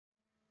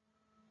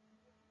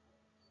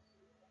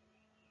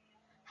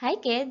Hi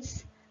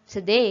kids!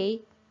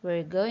 Today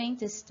we're going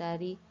to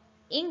study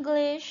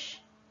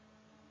English.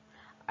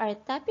 Our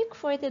topic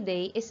for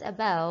today is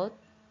about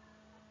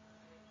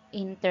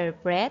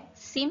interpret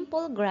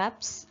simple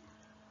graphs,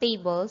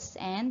 tables,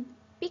 and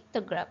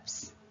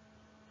pictographs.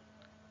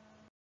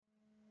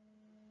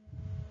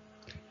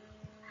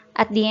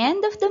 At the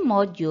end of the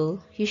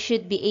module, you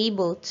should be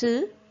able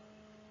to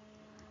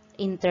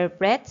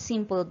interpret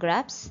simple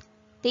graphs,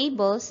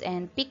 tables,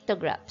 and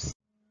pictographs.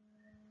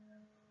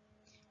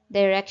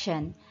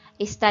 Direction: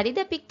 study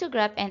the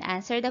pictograph and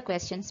answer the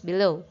questions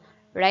below.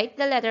 Write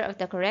the letter of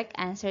the correct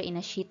answer in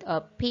a sheet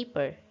of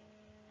paper.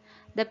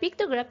 The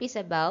pictograph is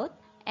about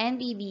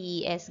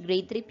NBBES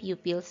Grade 3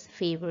 pupils'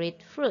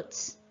 favorite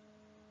fruits.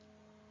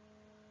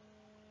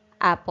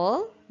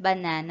 Apple,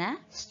 banana,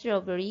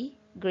 strawberry,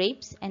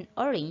 grapes, and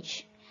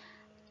orange.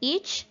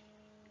 Each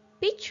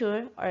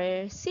picture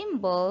or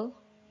symbol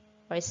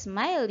or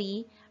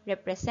smiley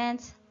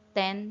represents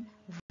 10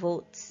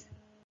 votes.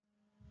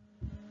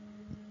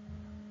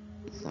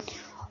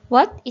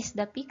 What is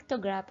the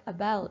pictograph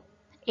about?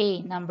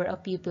 A. Number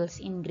of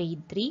pupils in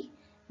grade 3.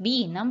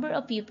 B. Number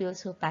of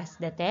pupils who passed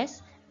the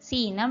test.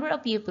 C. Number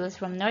of pupils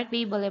from North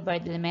Bay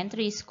Boulevard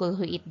Elementary School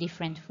who eat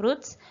different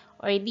fruits.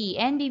 Or D.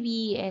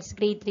 NBBES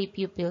grade 3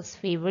 pupils'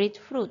 favorite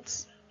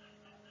fruits.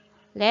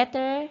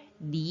 Letter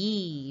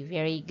D.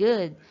 Very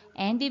good.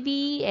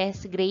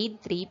 NBBES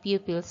grade 3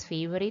 pupils'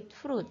 favorite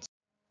fruits.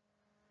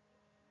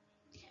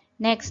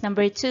 Next,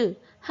 number 2.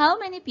 How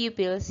many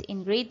pupils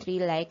in grade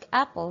 3 like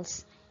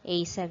apples?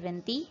 A.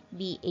 70,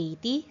 B.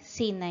 80,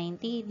 C.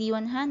 90, D.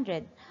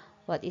 100.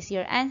 What is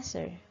your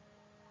answer?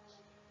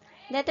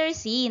 Letter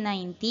C.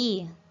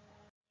 90.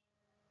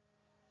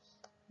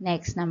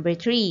 Next, number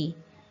 3.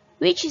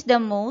 Which is the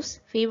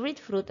most favorite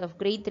fruit of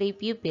grade 3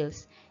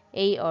 pupils?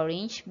 A.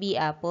 Orange, B.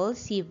 Apple,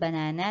 C.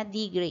 Banana,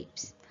 D.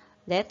 Grapes.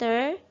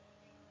 Letter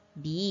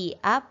B.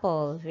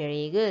 Apple.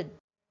 Very good.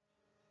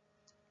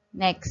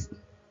 Next,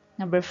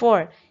 number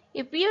 4.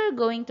 If we are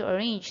going to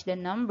arrange the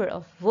number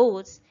of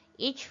votes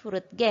each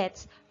fruit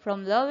gets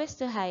from lowest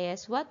to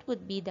highest, what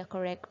would be the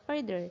correct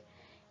order?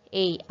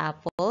 A.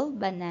 Apple,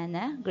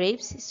 banana,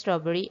 grapes,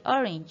 strawberry,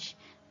 orange.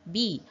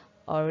 B.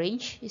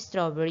 Orange,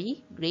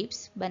 strawberry,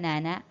 grapes,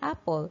 banana,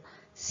 apple.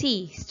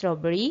 C.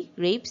 Strawberry,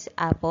 grapes,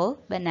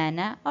 apple,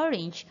 banana,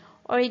 orange.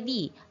 Or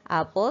D.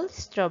 Apple,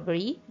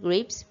 strawberry,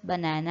 grapes,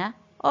 banana,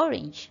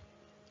 orange.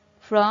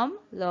 From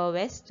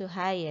lowest to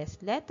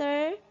highest.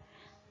 Letter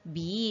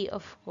B,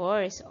 of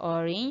course,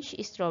 orange,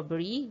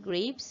 strawberry,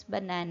 grapes,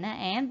 banana,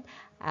 and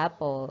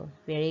apple.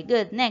 Very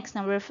good. Next,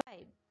 number 5.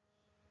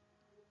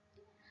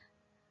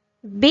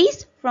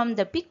 Based from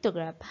the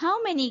pictograph,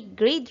 how many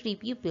grade 3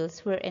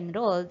 pupils were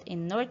enrolled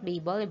in North Bay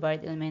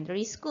Boulevard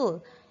Elementary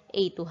School?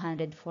 A.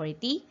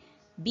 240,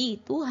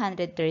 B.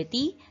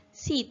 230,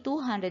 C.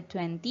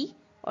 220,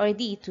 or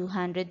D.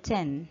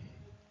 210?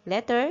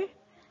 Letter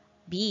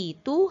B.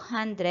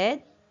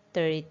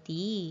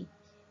 230.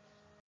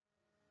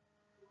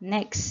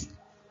 Next,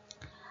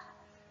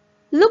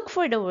 look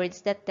for the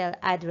words that tell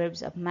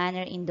adverbs of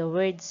manner in the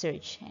word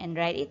search and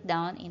write it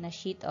down in a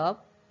sheet of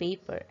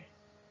paper.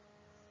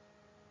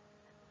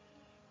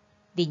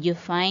 Did you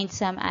find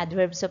some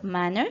adverbs of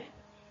manner?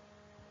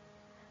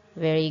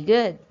 Very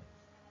good.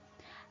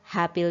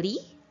 Happily,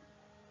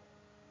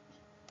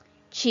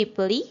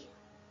 cheaply,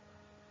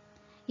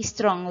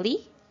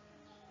 strongly,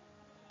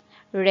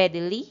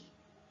 readily,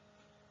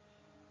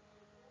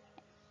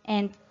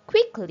 and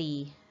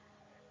quickly.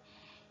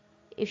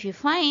 If you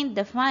find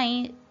the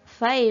 5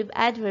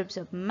 adverbs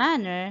of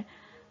manner,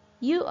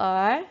 you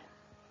are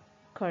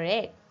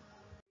correct.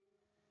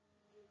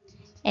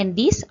 And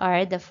these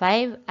are the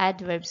 5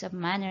 adverbs of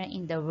manner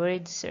in the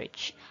word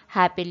search: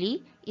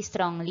 happily,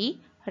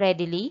 strongly,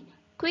 readily,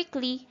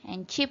 quickly,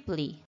 and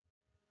cheaply.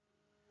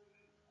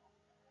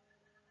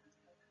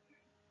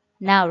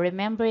 Now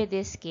remember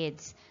this,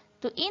 kids.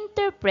 To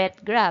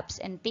interpret graphs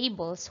and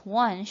tables,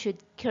 one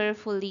should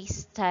carefully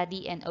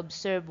study and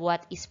observe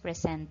what is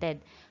presented.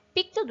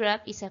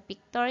 Pictograph is a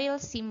pictorial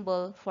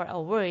symbol for a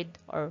word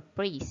or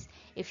phrase.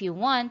 If you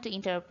want to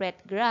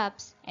interpret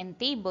graphs and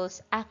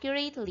tables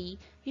accurately,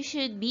 you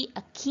should be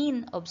a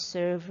keen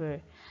observer.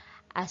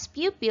 As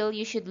pupil,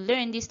 you should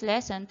learn this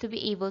lesson to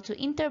be able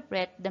to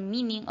interpret the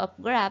meaning of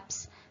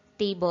graphs,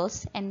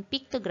 tables, and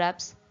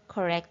pictographs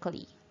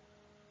correctly.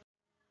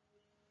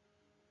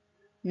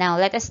 Now,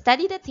 let us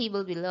study the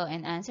table below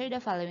and answer the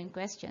following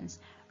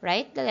questions.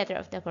 Write the letter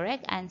of the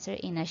correct answer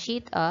in a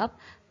sheet of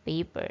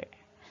paper.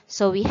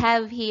 So, we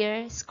have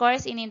here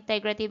scores in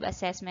integrative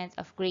assessment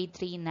of grade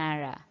 3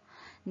 NARA.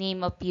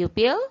 Name of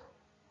pupil: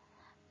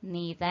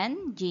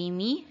 Nathan,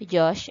 Jamie,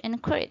 Josh,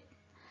 and Kurt.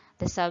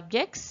 The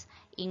subjects: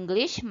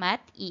 English,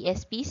 Math,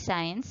 ESP,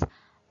 Science,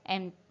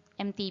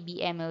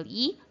 MTB,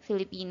 MLE,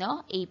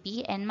 Filipino,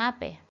 AP, and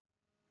MAPE.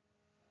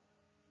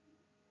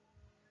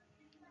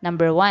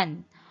 Number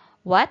 1.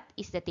 What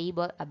is the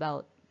table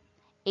about?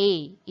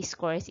 A.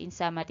 Scores in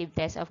summative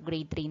test of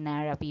grade 3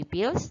 NARA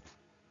pupils.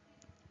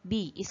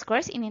 B.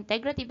 Scores in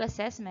integrative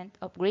assessment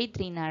of grade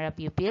 3 NARA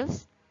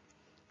pupils.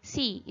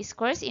 C.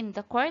 Scores in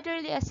the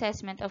quarterly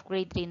assessment of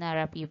grade 3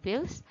 NARA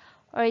pupils.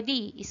 Or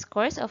D.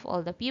 Scores of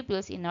all the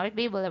pupils in North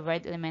Bay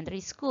Boulevard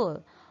Elementary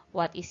School.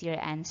 What is your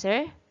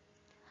answer?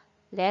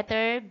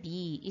 Letter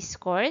B.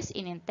 Scores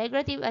in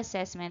integrative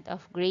assessment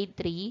of grade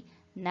 3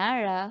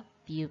 NARA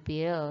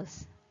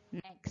pupils.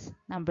 Next,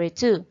 number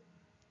 2.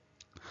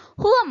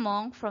 Who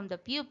among from the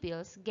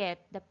pupils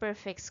get the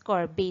perfect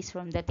score based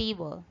from the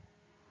table?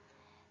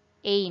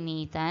 A.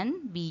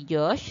 Nathan, B.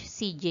 Josh,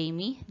 C.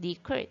 Jamie, D.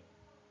 Kurt.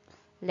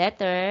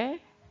 Letter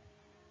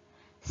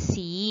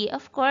C.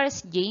 Of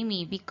course,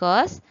 Jamie,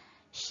 because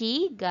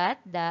she got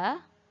the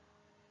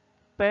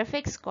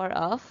perfect score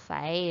of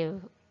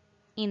 5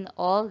 in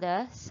all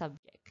the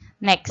subjects.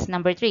 Next,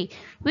 number 3.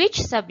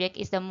 Which subject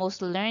is the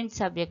most learned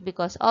subject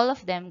because all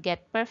of them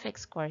get perfect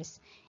scores?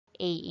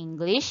 A.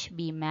 English,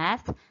 B.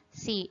 Math,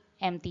 C.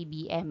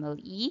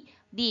 MTB/MLE,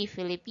 D.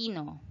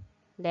 Filipino.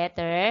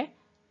 Letter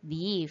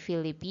D.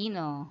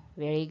 Filipino.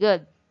 Very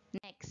good.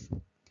 Next,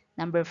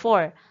 number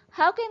 4.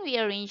 How can we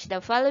arrange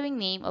the following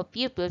name of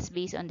pupils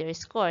based on their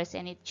scores,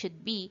 and it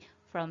should be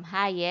from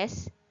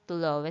highest to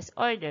lowest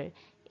order?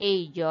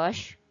 A.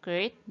 Josh,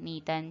 Kurt,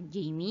 Nathan,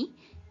 Jamie.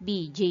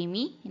 B.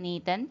 Jamie,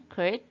 Nathan,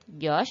 Kurt,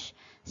 Josh.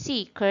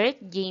 C. Kurt,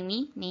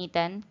 Jamie,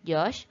 Nathan,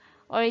 Josh.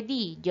 Or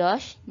D.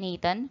 Josh,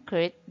 Nathan,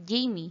 Kurt,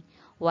 Jamie.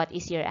 What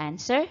is your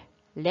answer?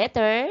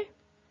 Letter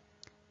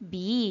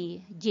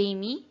B.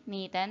 Jamie,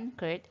 Nathan,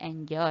 Kurt,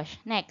 and Josh.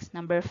 Next,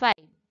 number 5.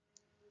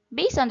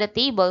 Based on the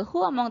table,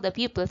 who among the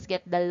pupils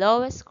get the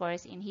lowest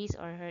scores in his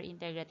or her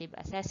integrative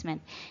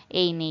assessment?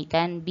 A.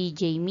 Nathan, B.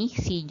 Jamie,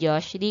 C.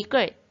 Josh, D.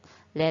 Kurt.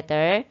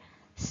 Letter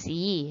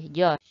C.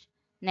 Josh.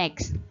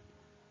 Next,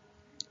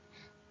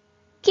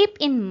 keep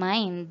in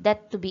mind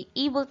that to be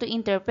able to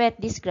interpret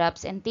these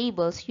graphs and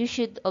tables, you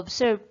should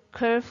observe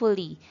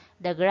carefully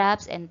the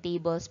graphs and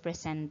tables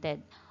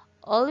presented.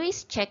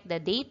 Always check the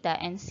data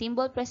and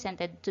symbol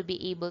presented to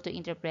be able to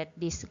interpret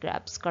these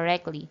graphs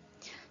correctly.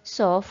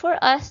 So, for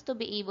us to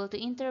be able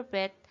to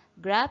interpret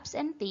graphs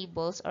and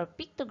tables or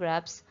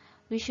pictographs,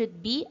 we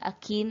should be a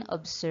keen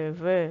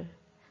observer.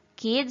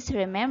 Kids,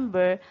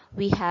 remember,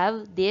 we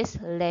have this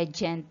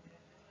legend.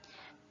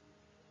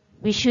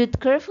 We should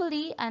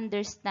carefully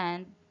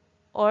understand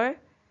or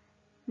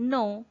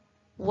know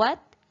what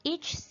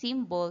each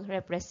symbol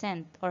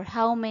represents or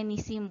how many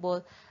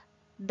symbols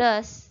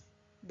does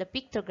the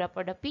pictograph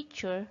or the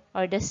picture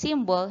or the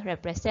symbol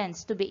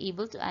represents to be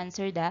able to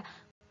answer the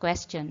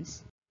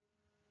questions.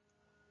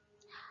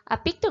 A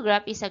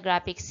pictograph is a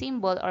graphic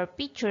symbol or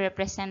picture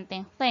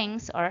representing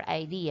things or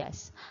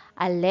ideas.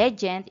 A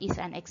legend is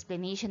an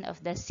explanation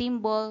of the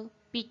symbol,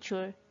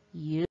 picture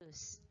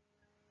used.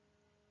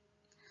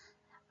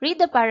 Read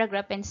the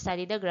paragraph and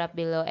study the graph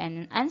below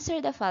and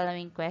answer the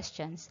following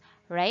questions.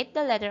 Write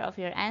the letter of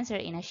your answer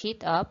in a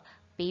sheet of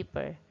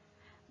paper.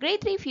 Grade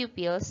 3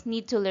 pupils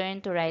need to learn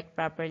to write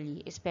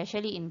properly,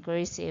 especially in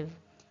cursive.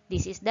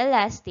 This is the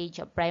last stage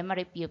of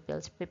primary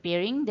pupils,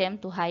 preparing them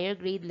to higher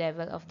grade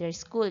level of their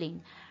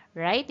schooling.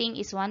 Writing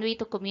is one way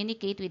to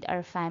communicate with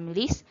our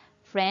families,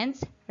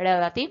 friends,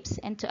 relatives,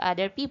 and to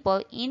other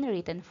people in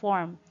written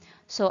form.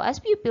 So as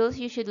pupils,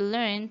 you should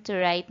learn to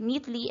write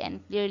neatly and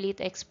clearly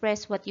to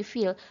express what you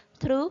feel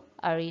through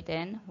a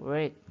written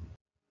word.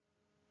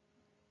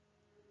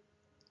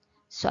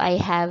 So I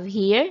have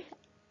here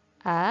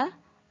a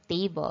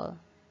table.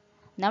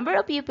 Number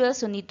of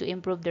pupils who need to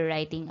improve their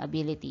writing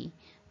ability.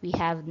 We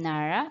have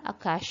Nara,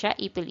 Akasha,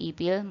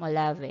 Ipil-Ipil,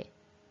 Molave.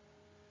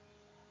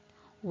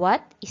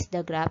 What is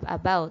the graph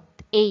about?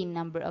 A.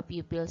 Number of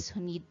pupils who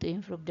need to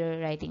improve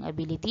their writing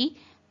ability.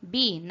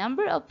 B.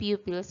 Number of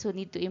pupils who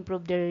need to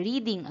improve their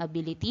reading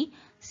ability.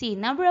 C.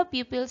 Number of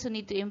pupils who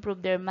need to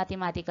improve their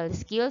mathematical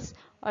skills.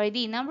 Or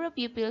D. Number of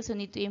pupils who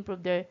need to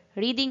improve their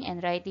reading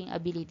and writing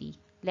ability.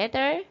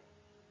 Letter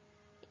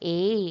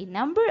A.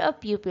 Number of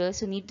pupils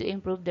who need to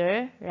improve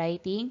their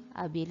writing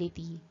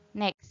ability.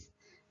 Next,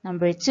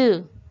 number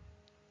 2.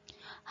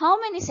 How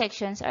many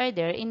sections are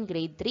there in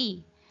grade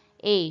 3?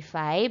 A.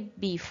 5,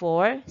 B.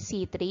 4,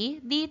 C. 3,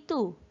 D.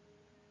 2.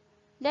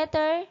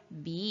 Letter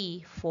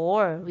B.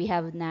 4. We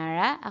have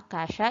Nara,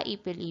 Akasha,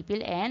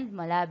 Ipil-Ipil, and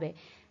Malabe.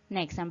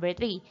 Next, number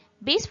 3.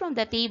 Based from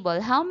the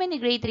table, how many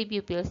grade 3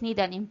 pupils need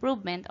an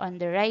improvement on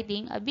their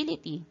writing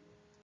ability?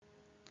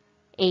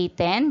 A.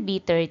 10, B.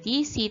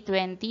 30, C.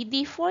 20,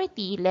 D.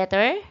 40.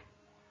 Letter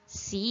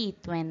C.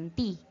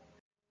 20.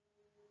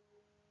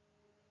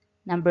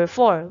 Number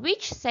 4.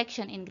 Which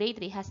section in grade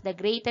 3 has the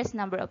greatest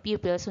number of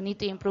pupils who need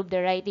to improve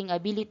their writing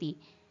ability?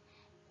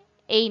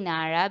 A.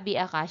 Nara, B.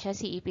 Akasha,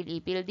 C.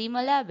 Ipil-Ipil, D.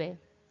 Molave.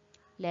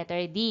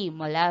 Letter D.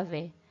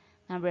 Molave.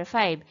 Number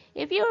 5.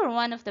 If you are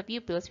one of the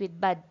pupils with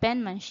bad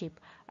penmanship,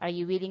 are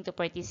you willing to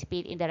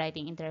participate in the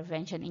writing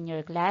intervention in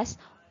your class?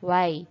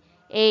 Why?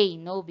 A.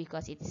 No,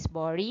 because it is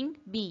boring.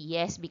 B.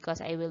 Yes,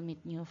 because I will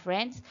meet new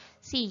friends.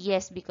 C.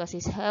 Yes, because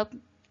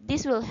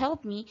this will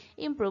help me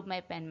improve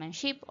my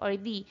penmanship. Or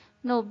D.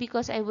 No,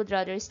 because I would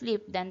rather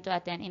sleep than to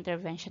attend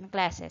intervention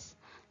classes.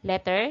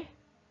 Letter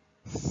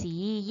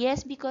C.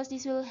 Yes, because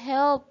this will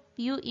help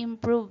you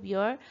improve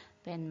your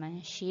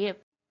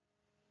penmanship.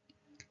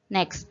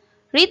 Next,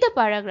 read the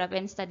paragraph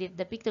and study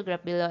the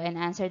pictograph below and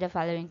answer the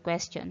following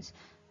questions.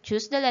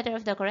 Choose the letter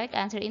of the correct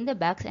answer in the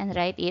box and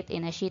write it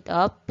in a sheet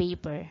of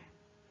paper.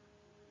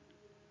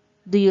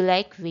 Do you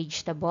like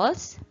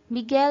vegetables?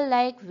 Miguel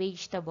likes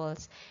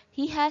vegetables.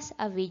 He has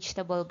a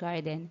vegetable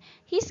garden.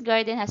 His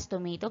garden has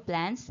tomato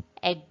plants,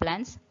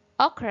 eggplants,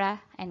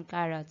 okra, and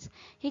carrots.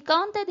 He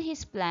counted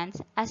his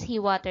plants as he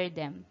watered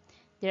them.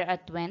 There are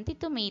 20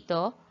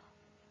 tomato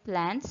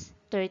plants,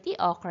 30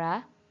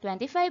 okra,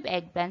 25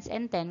 eggplants,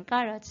 and 10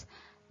 carrots.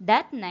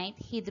 That night,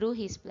 he drew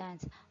his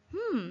plants.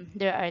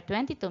 There are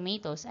 20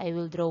 tomatoes. I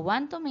will draw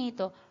 1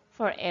 tomato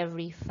for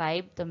every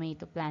 5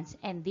 tomato plants.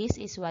 And this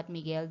is what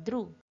Miguel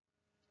drew.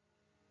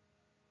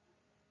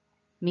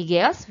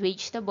 Miguel's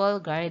vegetable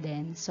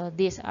garden. So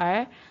these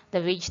are the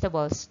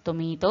vegetables: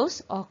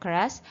 tomatoes,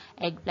 okras,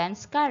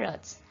 eggplants,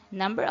 carrots.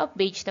 Number of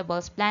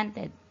vegetables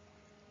planted.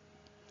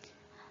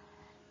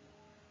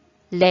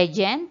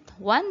 Legend: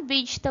 one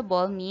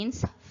vegetable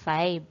means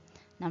 5.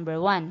 Number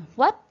 1.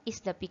 What is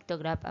the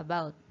pictograph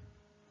about?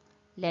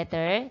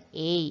 Letter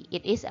A.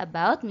 It is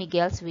about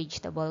Miguel's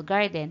vegetable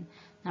garden.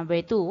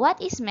 Number 2.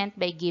 What is meant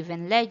by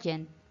given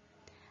legend?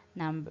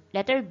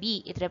 Letter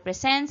B. It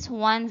represents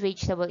 1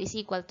 vegetable is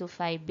equal to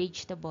 5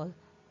 vegetables.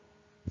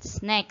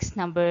 Next,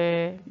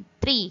 number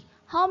 3.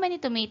 How many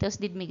tomatoes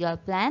did Miguel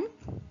plant?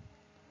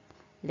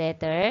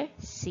 Letter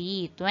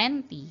C.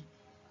 20.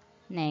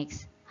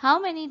 Next, how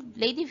many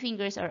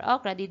ladyfingers or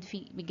okra did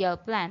Miguel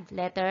plant?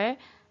 Letter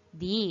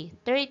D.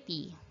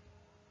 30.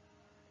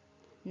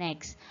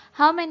 Next,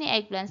 how many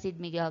eggplants did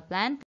Miguel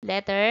plant?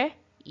 Letter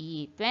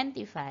E.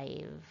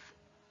 25.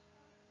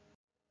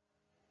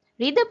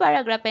 Read the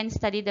paragraph and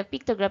study the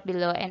pictograph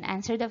below and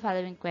answer the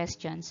following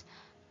questions.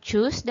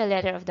 Choose the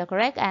letter of the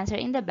correct answer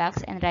in the box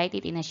and write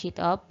it in a sheet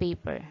of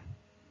paper.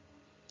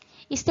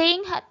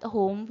 Staying at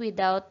home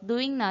without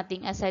doing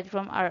nothing aside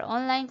from our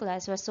online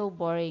class was so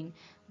boring.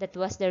 That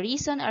was the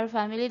reason our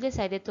family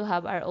decided to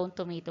have our own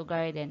tomato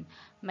garden.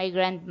 My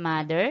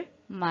grandmother,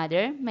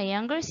 mother, my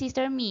younger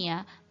sister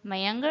Mia, my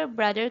younger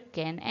brother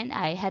Ken, and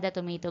I had a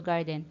tomato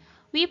garden.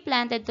 We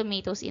planted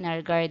tomatoes in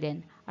our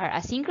garden. Our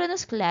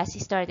asynchronous class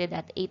started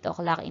at 8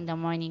 o'clock in the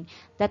morning.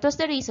 That was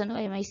the reason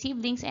why my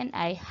siblings and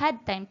I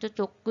had time to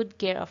take good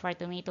care of our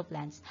tomato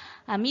plants.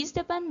 Amidst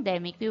the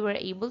pandemic, we were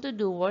able to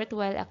do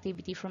worthwhile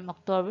activity from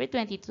October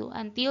 22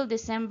 until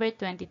December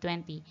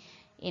 2020.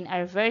 In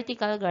our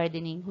vertical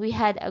gardening, we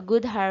had a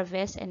good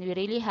harvest and we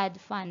really had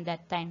fun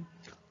that time.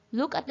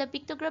 Look at the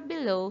pictograph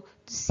below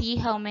to see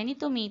how many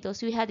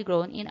tomatoes we had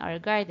grown in our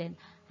garden.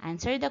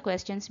 Answer the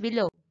questions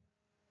below.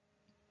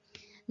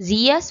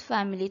 Zia's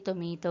family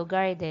tomato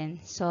garden.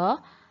 So,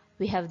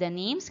 we have the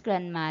names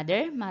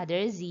grandmother,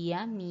 mother,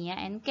 Zia, Mia,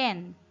 and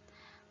Ken.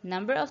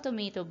 Number of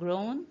tomato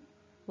grown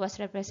was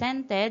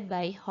represented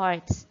by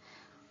hearts.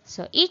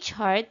 So, each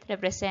heart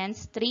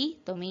represents 3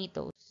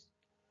 tomatoes.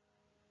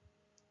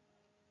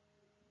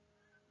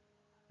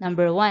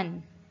 Number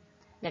 1.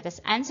 Let us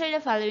answer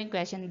the following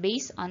question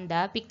based on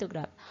the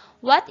pictograph.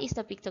 What is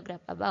the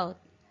pictograph about?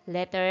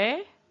 Letter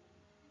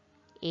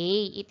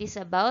A. It is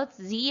about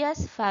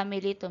Zia's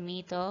family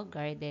tomato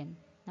garden.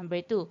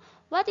 Number 2.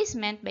 What is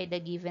meant by the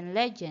given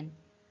legend?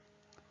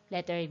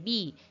 Letter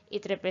B.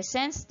 It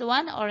represents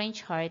 1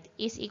 orange heart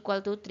is equal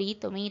to 3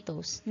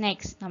 tomatoes.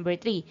 Next, number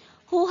 3.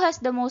 Who has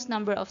the most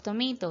number of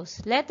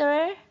tomatoes?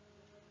 Letter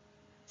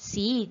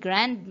C.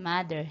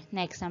 Grandmother.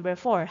 Next, number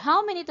 4.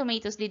 How many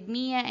tomatoes did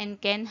Mia and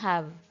Ken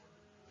have?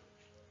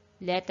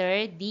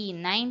 Letter D.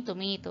 9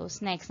 tomatoes.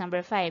 Next,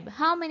 number 5.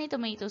 How many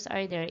tomatoes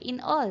are there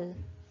in all?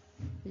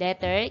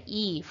 Letter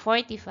E.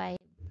 45.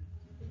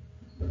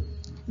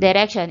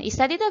 Direction.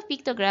 Study the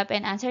pictograph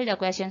and answer the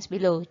questions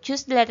below.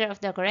 Choose the letter of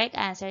the correct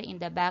answer in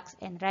the box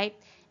and write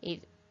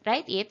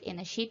it in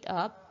a sheet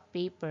of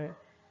paper.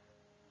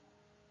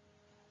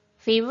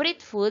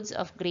 Favorite foods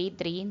of grade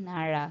 3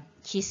 Nara: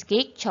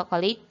 cheesecake,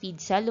 chocolate,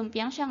 pizza,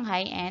 lumpiang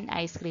Shanghai, and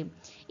ice cream.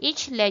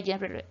 Each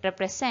legend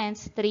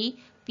represents 3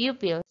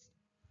 pupils.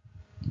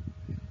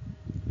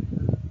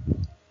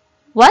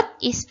 What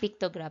is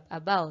pictograph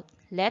about?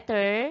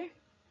 Letter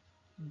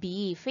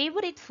B.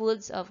 Favorite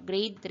foods of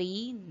grade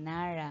 3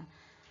 Nara.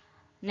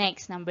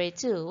 Next, number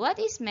 2. What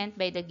is meant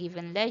by the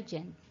given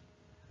legend?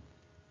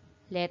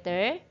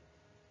 Letter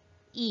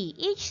E.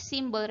 Each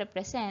symbol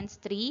represents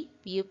 3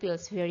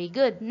 pupils. Very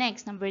good.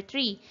 Next, number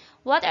 3.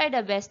 What are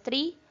the best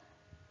 3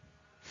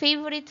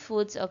 favorite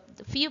foods of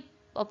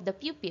the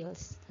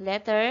pupils?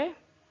 Letter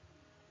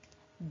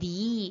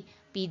D.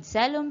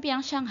 Pizza,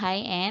 lumpiang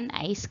Shanghai, and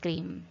ice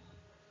cream.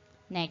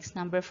 Next,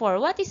 number 4.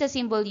 What is the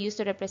symbol used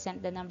to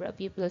represent the number of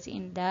pupils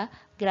in the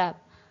graph?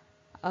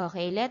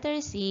 Okay,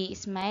 letter C,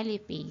 smiley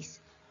face.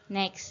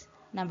 Next,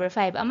 number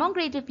 5. Among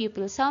grade 2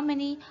 pupils, how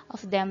many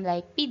of them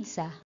like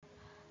pizza?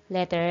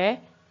 Letter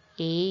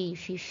A,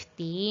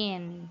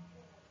 15.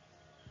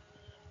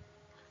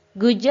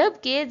 Good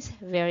job, kids.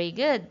 Very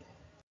good.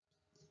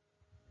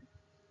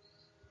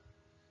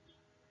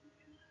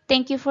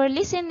 Thank you for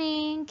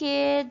listening,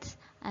 kids.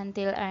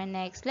 Until our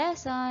next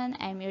lesson,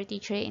 I'm your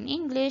teacher in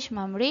English,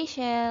 Ma'am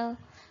Rachel.